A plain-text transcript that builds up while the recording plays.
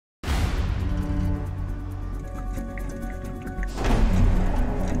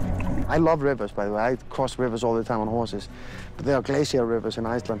I love rivers, by the way. I cross rivers all the time on horses. But there are glacier rivers in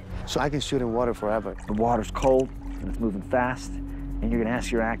Iceland, so I can shoot in water forever. The water's cold, and it's moving fast, and you're gonna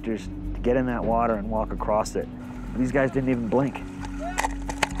ask your actors to get in that water and walk across it. These guys didn't even blink.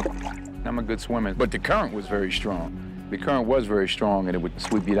 I'm a good swimmer, but the current was very strong. The current was very strong, and it would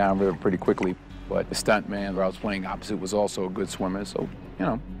sweep you downriver pretty quickly. But the stunt man who I was playing opposite was also a good swimmer, so, you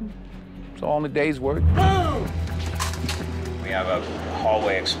know, it's all in the day's work. We have a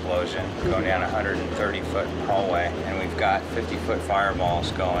hallway explosion going down a 130-foot hallway, and we've got 50-foot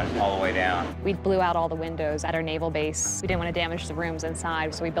fireballs going all the way down. We blew out all the windows at our naval base. We didn't want to damage the rooms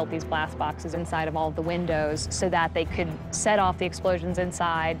inside, so we built these blast boxes inside of all of the windows so that they could set off the explosions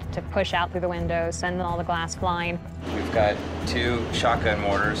inside to push out through the windows, send all the glass flying. We've got 2 shotgun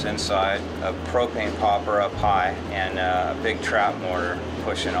mortars inside, a propane popper up high, and a big trap mortar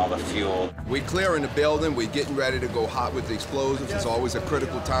pushing all the fuel. We're clearing the building. We're getting ready to go hot with the explosives. It's always a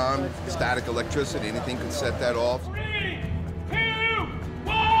critical time. Static electricity, anything can set that off. 3, 2,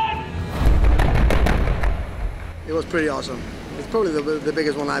 1! It was pretty awesome. It's probably the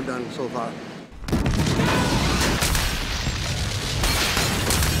biggest one I've done so far.